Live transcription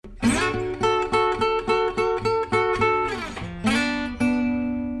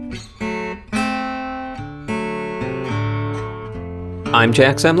I'm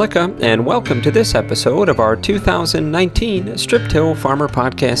Jack Zemlicka, and welcome to this episode of our 2019 Strip Till Farmer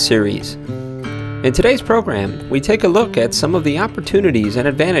Podcast series. In today's program, we take a look at some of the opportunities and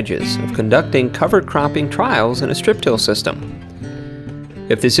advantages of conducting covered cropping trials in a strip till system.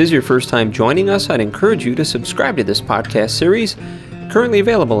 If this is your first time joining us, I'd encourage you to subscribe to this podcast series, currently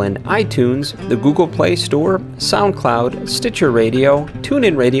available in iTunes, the Google Play Store, SoundCloud, Stitcher Radio,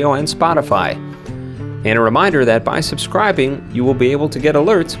 TuneIn Radio, and Spotify. And a reminder that by subscribing, you will be able to get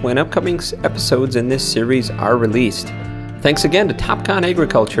alerts when upcoming episodes in this series are released. Thanks again to Topcon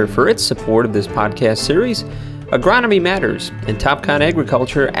Agriculture for its support of this podcast series. Agronomy matters, and Topcon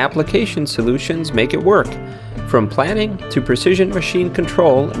Agriculture application solutions make it work. From planning to precision machine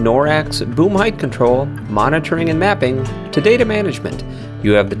control, NORAX, boom height control, monitoring and mapping, to data management,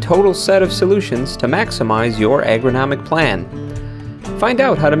 you have the total set of solutions to maximize your agronomic plan. Find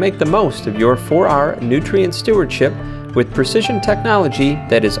out how to make the most of your 4R nutrient stewardship with precision technology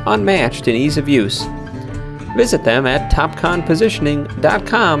that is unmatched in ease of use. Visit them at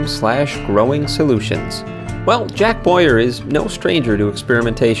topconpositioning.com/growing solutions. Well, Jack Boyer is no stranger to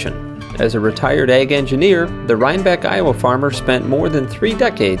experimentation. As a retired ag engineer, the Rhinebeck, Iowa farmer spent more than 3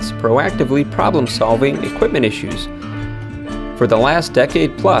 decades proactively problem-solving equipment issues. For the last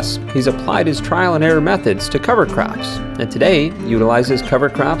decade plus, he's applied his trial and error methods to cover crops, and today utilizes cover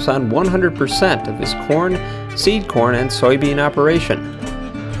crops on 100% of his corn, seed corn, and soybean operation.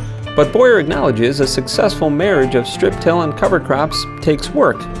 But Boyer acknowledges a successful marriage of strip till and cover crops takes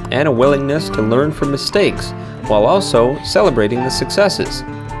work and a willingness to learn from mistakes, while also celebrating the successes.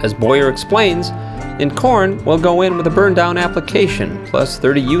 As Boyer explains, in corn, we'll go in with a burn-down application plus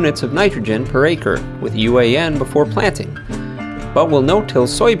 30 units of nitrogen per acre with UAN before planting. But we'll no-till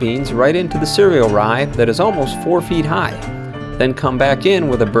soybeans right into the cereal rye that is almost 4 feet high, then come back in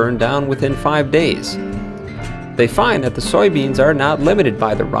with a burn down within 5 days. They find that the soybeans are not limited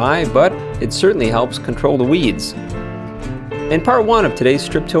by the rye, but it certainly helps control the weeds. In part 1 of today's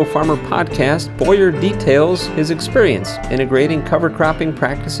Strip Till Farmer podcast, Boyer details his experience integrating cover cropping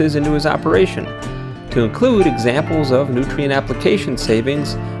practices into his operation, to include examples of nutrient application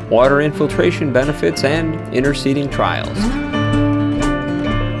savings, water infiltration benefits, and interseeding trials.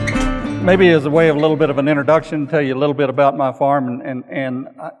 Maybe as a way of a little bit of an introduction, tell you a little bit about my farm, and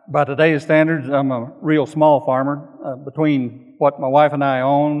by today's standards, I'm a real small farmer. Between what my wife and I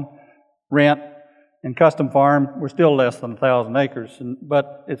own, rent, and custom farm, we're still less than 1,000 acres,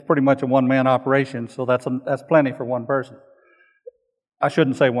 but it's pretty much a one-man operation, so that's plenty for one person. I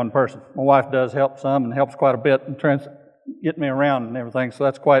shouldn't say one person. My wife does help some and helps quite a bit and tries to get me around and everything, so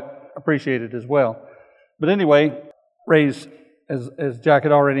that's quite appreciated as well. But anyway, raise, as Jack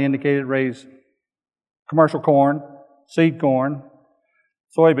had already indicated, raise commercial corn, seed corn,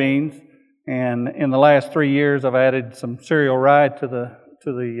 soybeans, and in the last 3 years I've added some cereal rye to the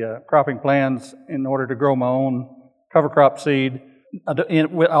cropping plans in order to grow my own cover crop seed. I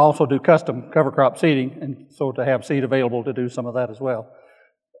also do custom cover crop seeding, and so to have seed available to do some of that as well.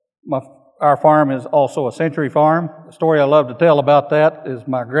 Our farm is also a century farm. The story I love to tell about that is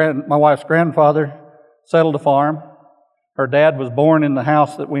my wife's grandfather settled the farm. Her dad was born in the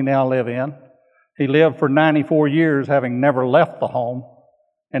house that we now live in. He lived for 94 years, having never left the home,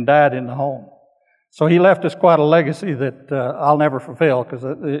 and died in the home. So he left us quite a legacy that I'll never fulfill because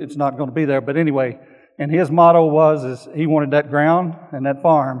it's not going to be there. But anyway, and his motto is he wanted that ground and that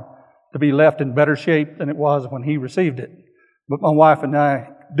farm to be left in better shape than it was when he received it. But my wife and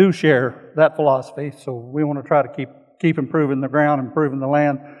I do share that philosophy, so we want to try to keep improving the ground, improving the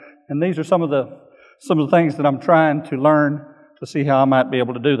land. And these are some of the things that I'm trying to learn to see how I might be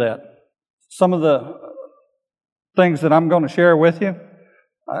able to do that. Some of the things that I'm going to share with you,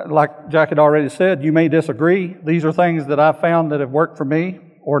 like Jack had already said, you may disagree. These are things that I've found that have worked for me,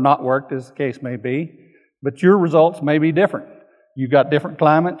 or not worked, as the case may be. But your results may be different. You've got different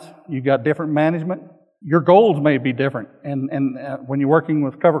climates. You've got different management. Your goals may be different. And when you're working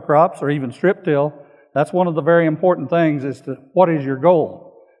with cover crops or even strip till, that's one of the very important things is to what is your goal?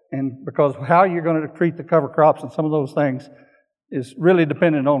 And because how you're going to treat the cover crops and some of those things is really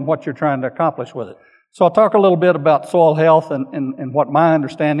dependent on what you're trying to accomplish with it. So I'll talk a little bit about soil health and what my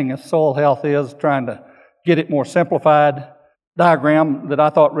understanding of soil health is, trying to get it more simplified diagram that I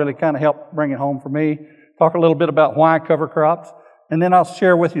thought really kind of helped bring it home for me. Talk a little bit about why cover crops, and then I'll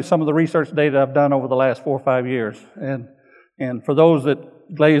share with you some of the research data I've done over the last 4 or 5 years. And for those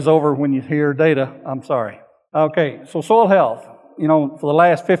that glaze over when you hear data, I'm sorry. Okay, so soil health. You know, for the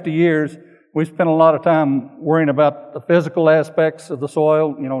last 50 years, we spent a lot of time worrying about the physical aspects of the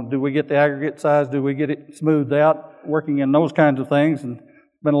soil. You know, do we get the aggregate size? Do we get it smoothed out? Working in those kinds of things, and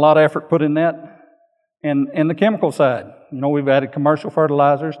been a lot of effort put in that. And the chemical side, we've added commercial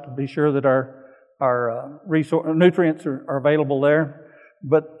fertilizers to be sure that our nutrients are available there.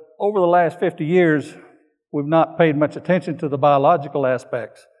 But over the last 50 years, we've not paid much attention to the biological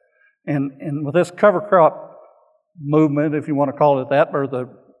aspects. And with this cover crop movement, if you want to call it that, or the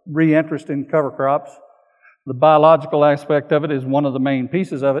re-interest in cover crops, the biological aspect of it is one of the main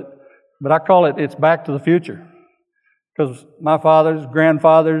pieces of it. But I call it's back to the future. Because my fathers,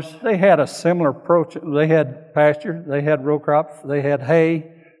 grandfathers, they had a similar approach. They had pasture, they had row crops, they had hay,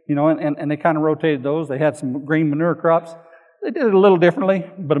 and they kind of rotated those. They had some green manure crops. They did it a little differently,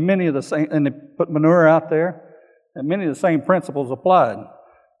 but many of the same, and they put manure out there, and many of the same principles applied.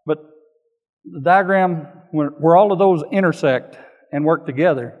 But the diagram, where all of those intersect and work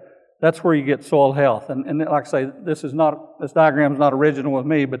together, that's where you get soil health. And like I say, this diagram is not original with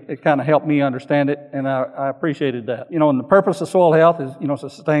me, but it kind of helped me understand it, and I appreciated that. And the purpose of soil health is, to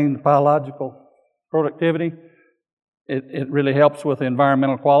sustain biological productivity. It really helps with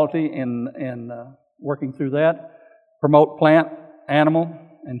environmental quality and working through that. Promote plant, animal,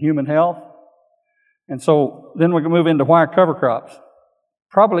 and human health. And so then we can move into why cover crops.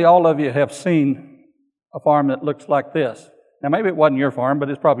 Probably all of you have seen a farm that looks like this. Now, maybe it wasn't your farm, but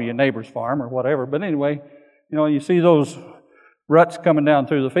it's probably your neighbor's farm or whatever. But anyway, you see those ruts coming down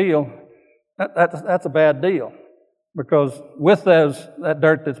through the field. That's a bad deal, because with that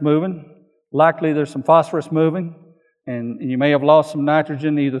dirt that's moving, likely there's some phosphorus moving, and you may have lost some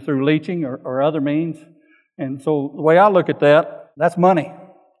nitrogen either through leaching or other means. And so the way I look at that's money.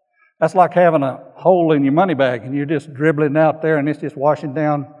 That's like having a hole in your money bag, and you're just dribbling out there, and it's just washing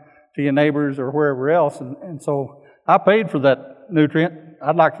down to your neighbors or wherever else. And so I paid for that nutrient.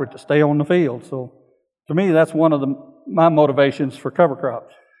 I'd like for it to stay on the field. So to me, that's one of my motivations for cover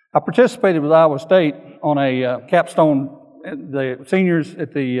crops. I participated with Iowa State on a capstone. The seniors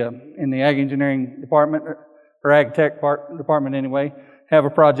in the ag engineering department, or ag tech department anyway, have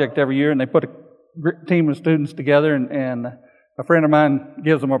a project every year, and they put a team of students together, and a friend of mine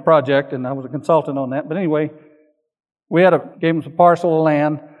gives them a project, and I was a consultant on that. But anyway, we gave them some parcel of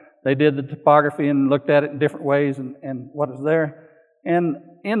land. They did the topography and looked at it in different ways and what is there. And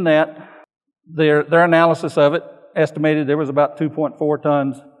in that, their analysis of it estimated there was about 2.4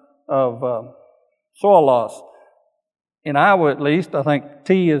 tons of soil loss. In Iowa, at least, I think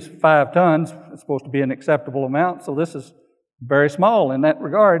T is 5 tons. It's supposed to be an acceptable amount, so this is very small in that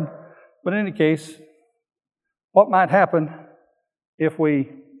regard. But in any case, what might happen if we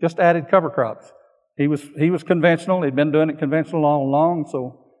just added cover crops? He was conventional. He'd been doing it conventional all along.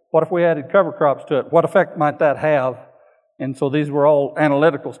 So what if we added cover crops to it? What effect might that have? And so these were all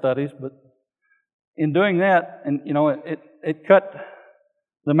analytical studies. But in doing that, and it cut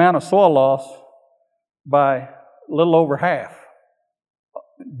the amount of soil loss by a little over half.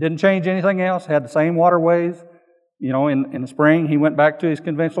 Didn't change anything else. Had the same waterways. In the spring, he went back to his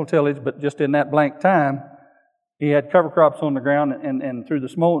conventional tillage, but just in that blank time, he had cover crops on the ground, and through the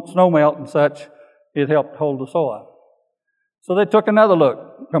snow melt and such, it helped hold the soil. So they took another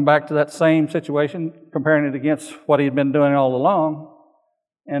look, come back to that same situation, comparing it against what he had been doing all along,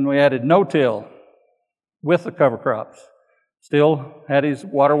 and we added no-till with the cover crops. Still had his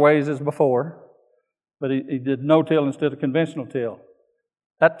waterways as before, but he did no-till instead of conventional till.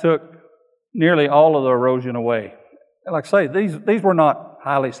 That took nearly all of the erosion away. Like I say, these were not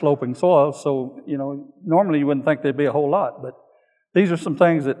highly sloping soils, so normally you wouldn't think there'd be a whole lot, but these are some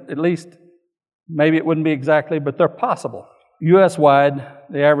things that at least maybe it wouldn't be exactly, but they're possible.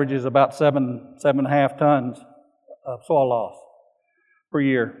 U.S.-wide, the average is about 7.5 tons of soil loss per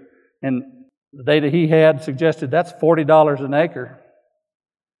year, and the data he had suggested that's $40 an acre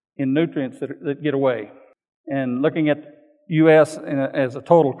in nutrients that get away. And looking at U.S. as a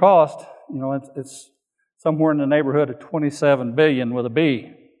total cost, it's somewhere in the neighborhood of $27 billion with a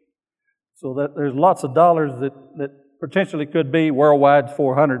B. So that there's lots of dollars that potentially could be worldwide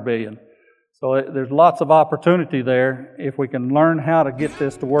 $400 billion. So there's lots of opportunity there if we can learn how to get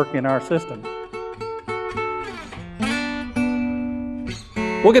this to work in our system.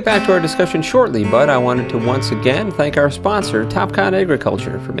 We'll get back to our discussion shortly, but I wanted to once again thank our sponsor, Topcon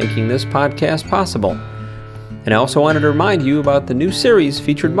Agriculture, for making this podcast possible. And I also wanted to remind you about the new series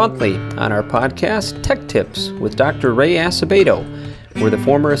featured monthly on our podcast, Tech Tips, with Dr. Ray Acevedo, where the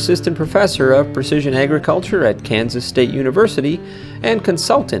former assistant professor of precision agriculture at Kansas State University and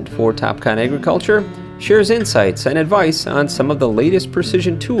consultant for Topcon Agriculture shares insights and advice on some of the latest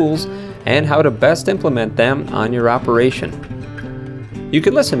precision tools and how to best implement them on your operation. You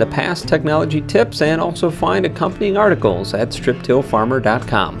can listen to past technology tips and also find accompanying articles at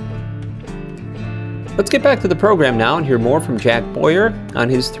striptillfarmer.com. Let's get back to the program now and hear more from Jack Boyer on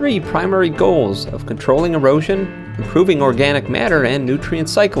his 3 primary goals of controlling erosion, improving organic matter, and nutrient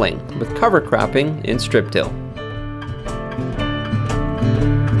cycling with cover cropping in strip till.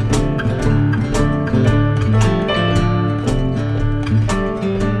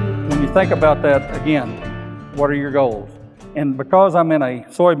 When you think about that, again, what are your goals? And because I'm in a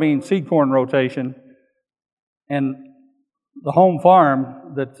soybean seed corn rotation, and the home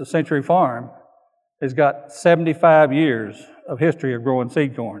farm that's a Century Farm has got 75 years of history of growing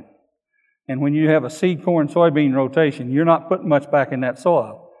seed corn. And when you have a seed corn soybean rotation, you're not putting much back in that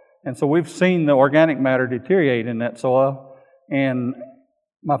soil. And so we've seen the organic matter deteriorate in that soil. And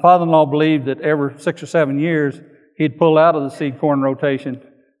my father-in-law believed that every 6 or 7 years, he'd pull out of the seed corn rotation,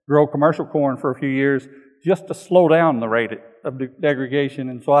 grow commercial corn for a few years, just to slow down the rate of degradation.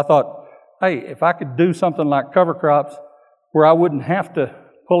 And so I thought, hey, if I could do something like cover crops where I wouldn't have to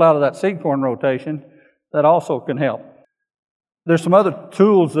pull out of that seed corn rotation, that also can help. There's some other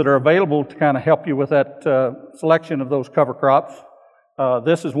tools that are available to kind of help you with that selection of those cover crops.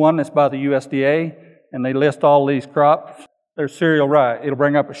 This is one that's by the USDA, and they list all these crops. There's cereal rye. It'll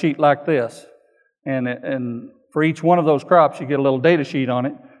bring up a sheet like this. And for each one of those crops, you get a little data sheet on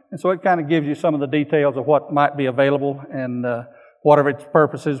it. And so it kind of gives you some of the details of what might be available and what are its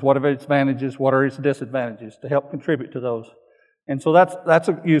purposes, what are its advantages, what are its disadvantages to help contribute to those. And so that's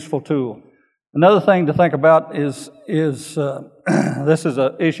a useful tool. Another thing to think about is this is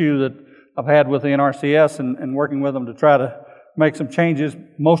an issue that I've had with the NRCS and working with them to try to make some changes.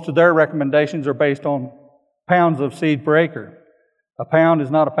 Most of their recommendations are based on pounds of seed per acre. A pound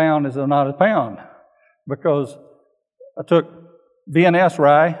is not a pound is not a pound, because I took VNS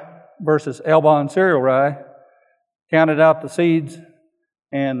rye versus Elbon cereal rye, counted out the seeds,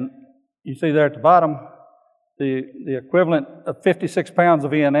 and you see there at the bottom the equivalent of 56 pounds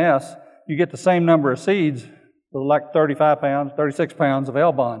of VNS. You get the same number of seeds, like 35 pounds, 36 pounds of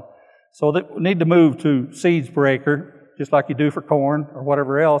Elbon. So we need to move to seeds per acre, just like you do for corn or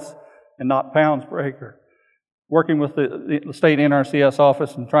whatever else, and not pounds per acre. Working with the state NRCS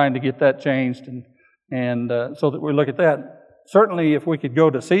office and trying to get that changed, and so that we look at that. Certainly, if we could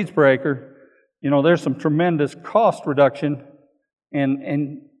go to seeds per acre, there's some tremendous cost reduction,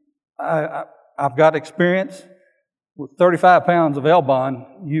 and I've got experience with 35 pounds of Elbon.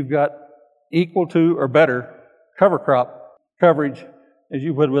 You've got equal to or better cover crop coverage as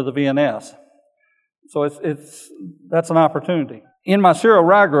you would with a VNS. So that's an opportunity. In my cereal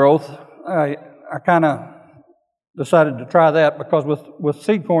rye growth, I kind of decided to try that because with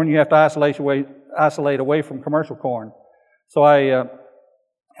seed corn you have to isolate away from commercial corn. So I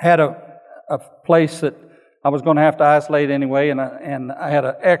had a place that I was going to have to isolate anyway, and I had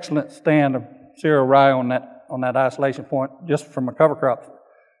an excellent stand of cereal rye on that isolation point just from a cover crop.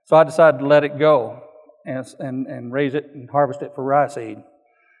 So I decided to let it go and raise it and harvest it for rye seed.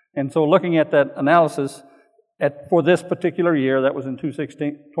 And so looking at that analysis for this particular year, that was in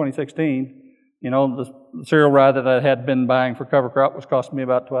 2016, the cereal rye that I had been buying for cover crop was costing me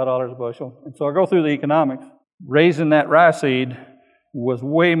about $12 a bushel. And so I go through the economics. Raising that rye seed was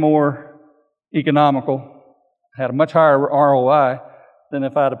way more economical, had a much higher ROI than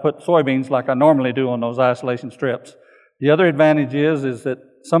if I had put soybeans like I normally do on those isolation strips. The other advantage is that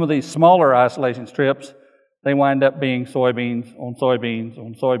some of these smaller isolation strips, they wind up being soybeans on soybeans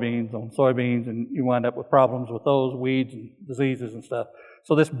on soybeans on soybeans, and you wind up with problems with those weeds and diseases and stuff.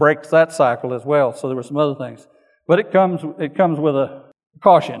 So this breaks that cycle as well. So there were some other things. But it comes with a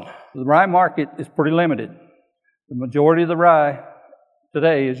caution. The rye market is pretty limited. The majority of the rye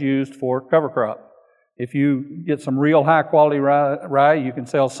today is used for cover crop. If you get some real high quality rye, you can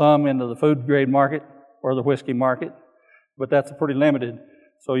sell some into the food grade market or the whiskey market, but that's pretty limited.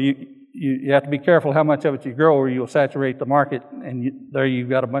 So you have to be careful how much of it you grow, or you'll saturate the market, and there you've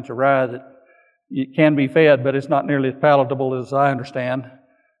got a bunch of rye that it can be fed, but it's not nearly as palatable, as I understand,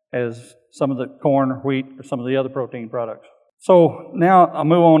 as some of the corn or wheat or some of the other protein products. So now I'll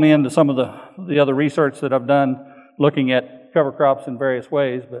move on into some of the other research that I've done looking at cover crops in various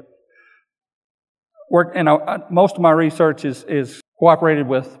ways. But most of my research is cooperated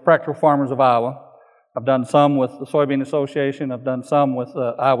with Practical Farmers of Iowa. I've done some with the Soybean Association. I've done some with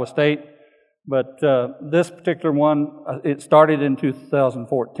Iowa State. But this particular one, it started in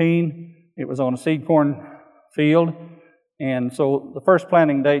 2014. It was on a seed corn field. And so the first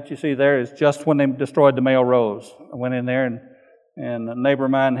planting date you see there is just when they destroyed the male rows. I went in there, and a neighbor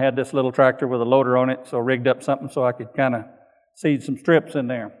of mine had this little tractor with a loader on it, so I rigged up something so I could kind of seed some strips in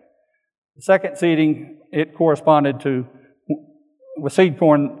there. The second seeding, it corresponded to, with seed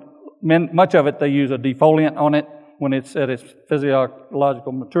corn, much of it they use a defoliant on it when it's at its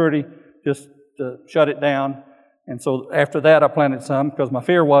physiological maturity, just to shut it down. And so after that, I planted some because my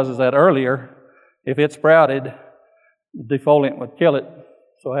fear was that earlier, if it sprouted, the defoliant would kill it.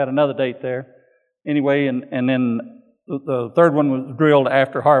 So I had another date there. Anyway, and then the third one was drilled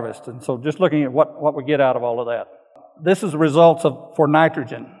after harvest. And so just looking at what we get out of all of that. This is the results for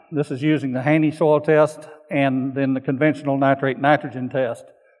nitrogen. This is using the Haney soil test and then the conventional nitrate nitrogen test,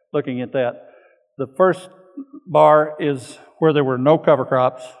 looking at that. The first bar is where there were no cover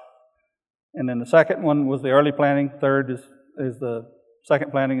crops, and then the second one was the early planting, third is the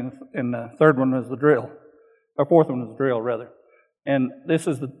second planting, and the third one was the drill, or fourth one was the drill, rather. And this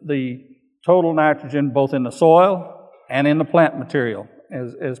is the total nitrogen both in the soil and in the plant material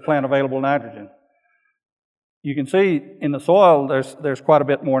as plant available nitrogen. You can see in the soil there's quite a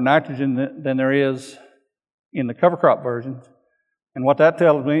bit more nitrogen than there is in the cover crop versions. And what that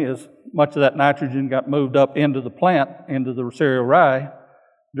tells me is much of that nitrogen got moved up into the plant, into the cereal rye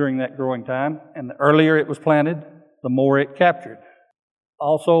during that growing time. And the earlier it was planted, the more it captured.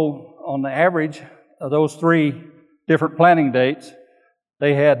 Also, on the average of those three different planting dates,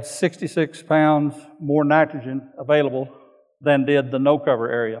 they had 66 pounds more nitrogen available than did the no-cover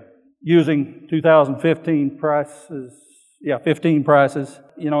area. Using 2015 prices, 15 prices,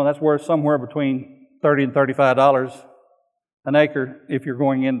 that's worth somewhere between $30 and $35 an acre if you're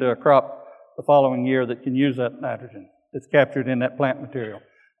going into a crop the following year that can use that nitrogen that's captured in that plant material.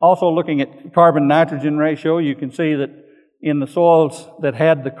 Also, looking at carbon-nitrogen ratio, you can see that in the soils that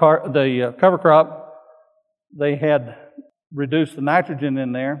had the cover crop, they had reduced the nitrogen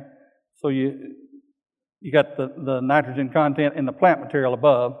in there, so you got the nitrogen content in the plant material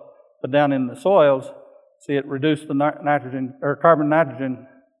above, but down in the soils, see it reduced the nitrogen or carbon-nitrogen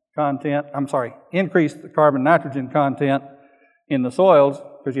content. Increased the carbon-nitrogen content in the soils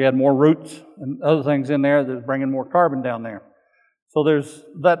because you had more roots and other things in there that's bringing more carbon down there. So there's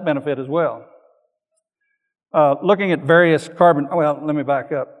that benefit as well. Looking at various let me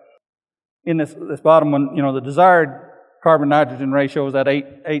back up. In this bottom one, the desired carbon-nitrogen ratio is at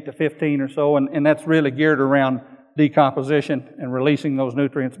 8 to 15 or so, and that's really geared around decomposition and releasing those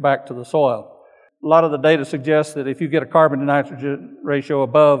nutrients back to the soil. A lot of the data suggests that if you get a carbon-to-nitrogen ratio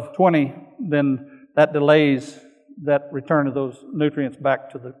above 20, then that delays that return of those nutrients back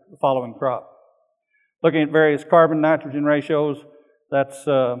to the following crop. Looking at various carbon-nitrogen ratios, that's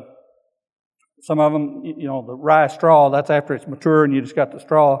some of them, the rye straw, that's after it's mature and you just got the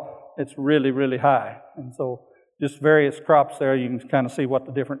straw, it's really, really high. And so just various crops there, you can kind of see what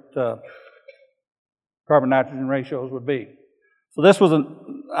the different carbon-nitrogen ratios would be. So this was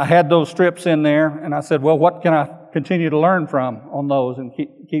I had those strips in there, and I said, well, what can I continue to learn from on those and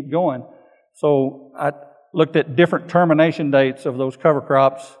keep going? So I looked at different termination dates of those cover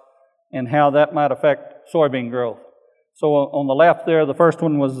crops and how that might affect soybean growth. So on the left there, the first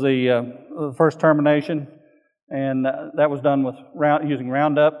one was the first termination, and that was done with using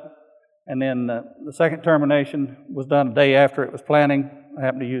Roundup. And then the second termination was done a day after it was planting. I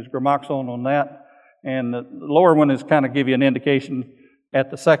happened to use Gramoxone on that. And the lower one is kind of give you an indication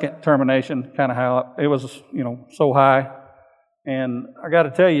at the second termination, kind of how it was, so high. And I got to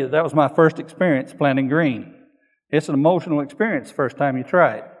tell you, that was my first experience planting green. It's an emotional experience the first time you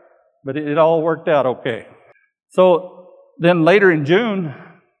try it, but it all worked out okay. So then later in June,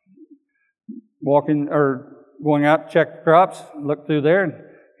 going out to check the crops, look through there, and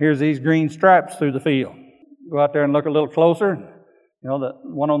here's these green stripes through the field. Go out there and look a little closer. The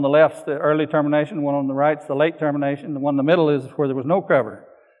one on the left's the early termination, the one on the right's the late termination, the one in the middle is where there was no cover.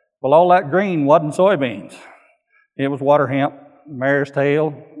 Well, all that green wasn't soybeans. It was water hemp, mare's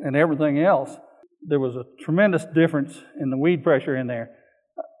tail, and everything else. There was a tremendous difference in the weed pressure in there.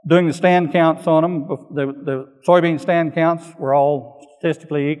 Doing the stand counts on them, the soybean stand counts were all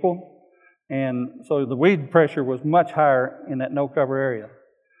statistically equal, and so the weed pressure was much higher in that no-cover area.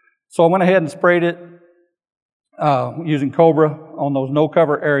 So I went ahead and sprayed it using Cobra on those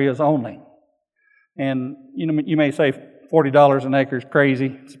no-cover areas only. And you may say $40 an acre is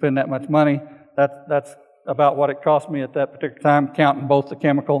crazy, spend that much money. That's about what it cost me at that particular time, counting both the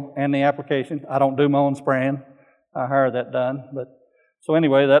chemical and the application. I don't do my own spraying. I hire that done. So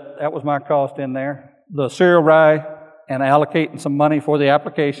anyway, that was my cost in there. The cereal rye and allocating some money for the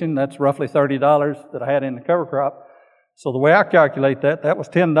application, that's roughly $30 that I had in the cover crop. So the way I calculate that was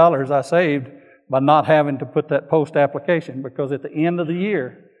 $10 I saved by not having to put that post-application, because at the end of the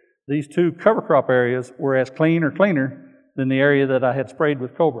year, these two cover crop areas were as clean or cleaner than the area that I had sprayed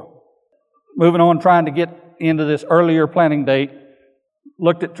with Cobra. Moving on, trying to get into this earlier planting date,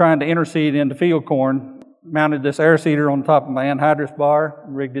 looked at trying to interseed into field corn, mounted this air seeder on top of my anhydrous bar,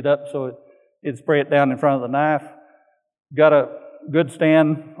 rigged it up so it'd spray it down in front of the knife. Got a good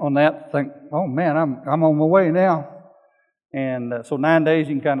stand on that. Think, oh man, I'm on my way now. And so 9 days,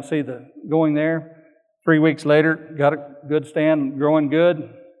 you can kind of see the going there. 3 weeks later, got a good stand, growing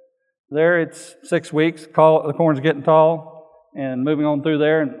good. There, it's 6 weeks. The corn's getting tall, and moving on through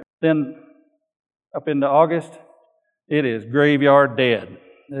there. And then up into August, it is graveyard dead.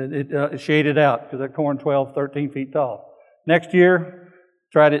 It shaded out because that corn 12, 13 feet tall. Next year,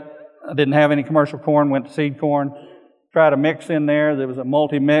 tried it. I didn't have any commercial corn, went to seed corn. Tried a mix in there. There was a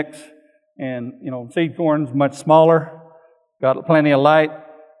multi-mix. And, seed corn's much smaller. Got plenty of light.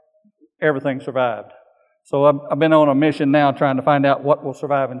 Everything survived. So I've been on a mission now trying to find out what will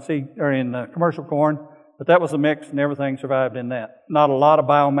survive in commercial corn. But that was a mix, and everything survived in that. Not a lot of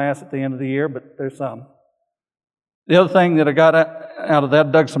biomass at the end of the year, but there's some. The other thing that I got out of that,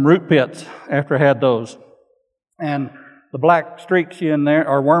 I dug some root pits after I had those. And the black streaks in there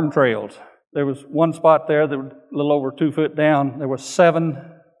are worm trails. There was one spot there that was a little over 2 foot down. There were 7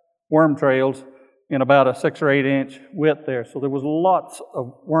 worm trails in about a 6 or 8 inch width there. So there was lots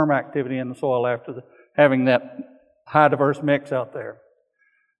of worm activity in the soil after having that high diverse mix out there.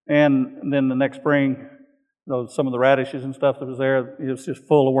 And then the next spring, some of the radishes and stuff that was there, it was just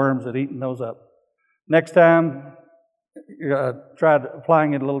full of worms that eaten those up. Next time, tried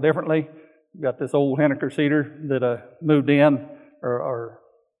applying it a little differently. Got this old Henniker cedar that moved in, or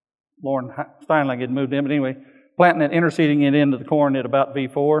Lauren Steinling had moved in, but anyway, planting it, interseeding it into the corn at about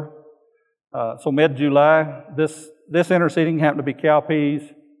V4. So mid-July, this interseeding happened to be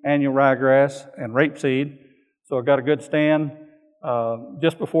cowpeas, annual ryegrass, and rapeseed. So I got a good stand.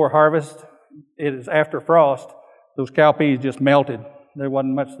 Just before harvest, it is after frost, those cowpeas just melted. There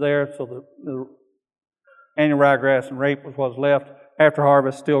wasn't much there, so the annual ryegrass and rape was what was left. After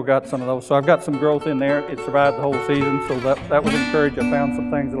harvest, still got some of those. So I've got some growth in there. It survived the whole season, so that was encouraged. I found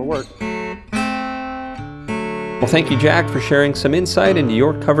some things that'll work. Well, thank you, Jack, for sharing some insight into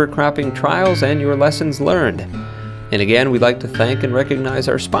your cover cropping trials and your lessons learned. And again, we'd like to thank and recognize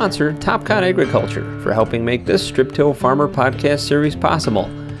our sponsor, Topcon Agriculture, for helping make this Strip Till Farmer podcast series possible.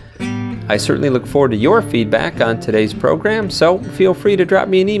 I certainly look forward to your feedback on today's program, so feel free to drop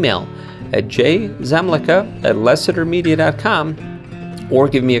me an email at jzemlicka@lessitermedia.com or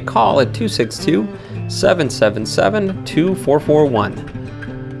give me a call at 262-777-2441.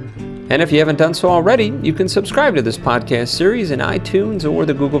 And if you haven't done so already, you can subscribe to this podcast series in iTunes or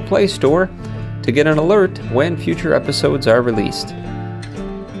the Google Play Store to get an alert when future episodes are released.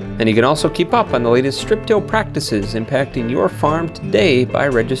 And you can also keep up on the latest strip till practices impacting your farm today by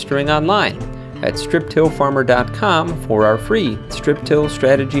registering online at striptillfarmer.com for our free Strip Till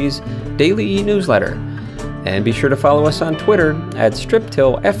Strategies daily e-newsletter. And be sure to follow us on Twitter at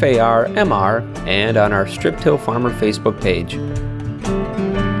StripTillFarmr and on our Strip Till Farmer Facebook page.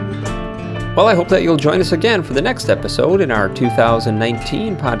 Well, I hope that you'll join us again for the next episode in our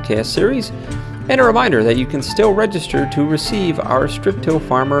 2019 podcast series. And a reminder that you can still register to receive our Strip Till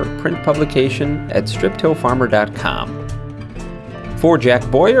Farmer print publication at striptillfarmer.com. For Jack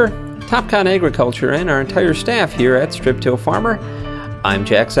Boyer, Topcon Agriculture, and our entire staff here at Strip Till Farmer, I'm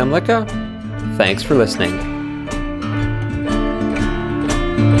Jack Zemlicka. Thanks for listening.